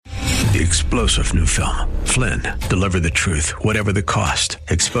The explosive new film, Flynn, Deliver the Truth, Whatever the Cost,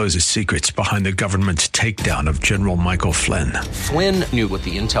 exposes secrets behind the government's takedown of General Michael Flynn. Flynn knew what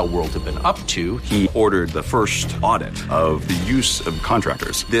the intel world had been up to. He ordered the first audit of the use of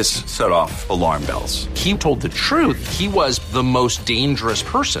contractors. This set off alarm bells. He told the truth. He was the most dangerous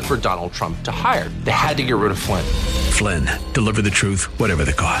person for Donald Trump to hire. They had to get rid of Flynn. Flynn, Deliver the Truth, Whatever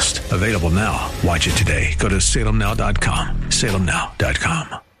the Cost. Available now. Watch it today. Go to salemnow.com.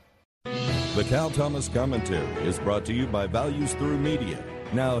 salemnow.com. The Cal Thomas Commentary is brought to you by Values Through Media.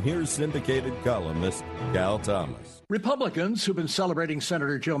 Now here's syndicated columnist Cal Thomas. Republicans who've been celebrating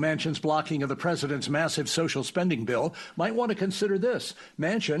Senator Joe Manchin's blocking of the president's massive social spending bill might want to consider this.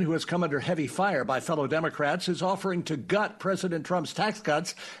 Manchin, who has come under heavy fire by fellow Democrats, is offering to gut President Trump's tax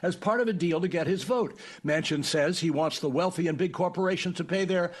cuts as part of a deal to get his vote. Manchin says he wants the wealthy and big corporations to pay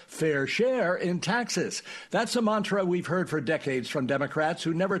their fair share in taxes. That's a mantra we've heard for decades from Democrats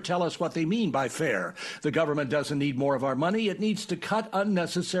who never tell us what they mean by fair. The government doesn't need more of our money. It needs to cut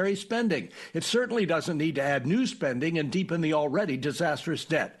unnecessary spending. It certainly doesn't need to add new spending and deepen the already disastrous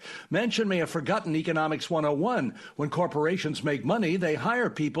debt. Manchin may have forgotten Economics 101. When corporations make money, they hire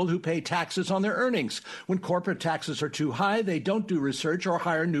people who pay taxes on their earnings. When corporate taxes are too high, they don't do research or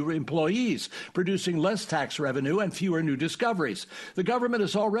hire new employees, producing less tax revenue and fewer new discoveries. The government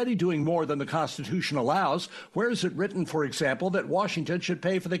is already doing more than the Constitution allows. Where is it written, for example, that Washington should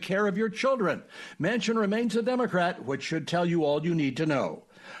pay for the care of your children? Manchin remains a Democrat, which should tell you all you need to know.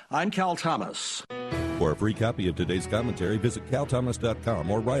 I'm Cal Thomas. For a free copy of today's commentary, visit calthomas.com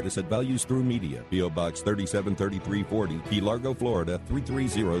or write us at Values Through Media, P.O. Box 373340, Key Largo, Florida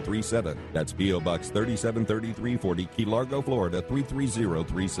 33037. That's P.O. Box 373340, Key Largo, Florida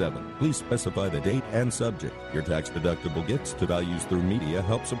 33037. Please specify the date and subject. Your tax-deductible gifts to Values Through Media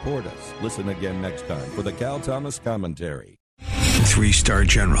help support us. Listen again next time for the Cal Thomas Commentary. Three-star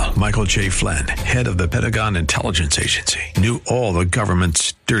General Michael J. Flynn, head of the Pentagon Intelligence Agency, knew all the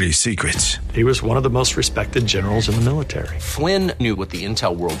government's dirty secrets. He was one of the most respected generals in the military. Flynn knew what the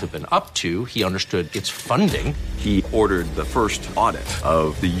intel world had been up to. He understood its funding. He ordered the first audit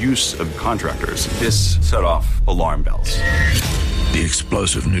of the use of contractors. This set off alarm bells. The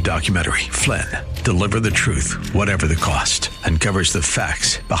explosive new documentary, Flynn, Deliver the Truth, Whatever the Cost, uncovers the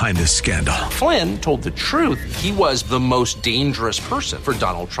facts behind this scandal. Flynn told the truth. He was the most dangerous person for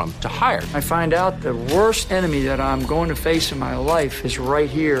Donald Trump to hire. I find out the worst enemy that I'm going to face in my life is right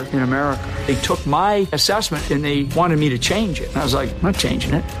here in America. They took my assessment and they wanted me to change it. And I was like, I'm not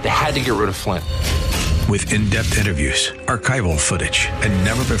changing it. They had to get rid of Flynn. With in-depth interviews, archival footage, and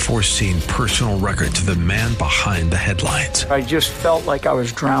never-before-seen personal records of the man behind the headlines. I just felt like I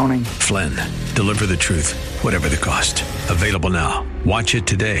was drowning. Flynn, Deliver the Truth, Whatever the Cost. Available now. Watch it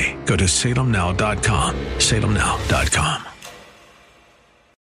today. Go to salemnow.com. salemnow.com.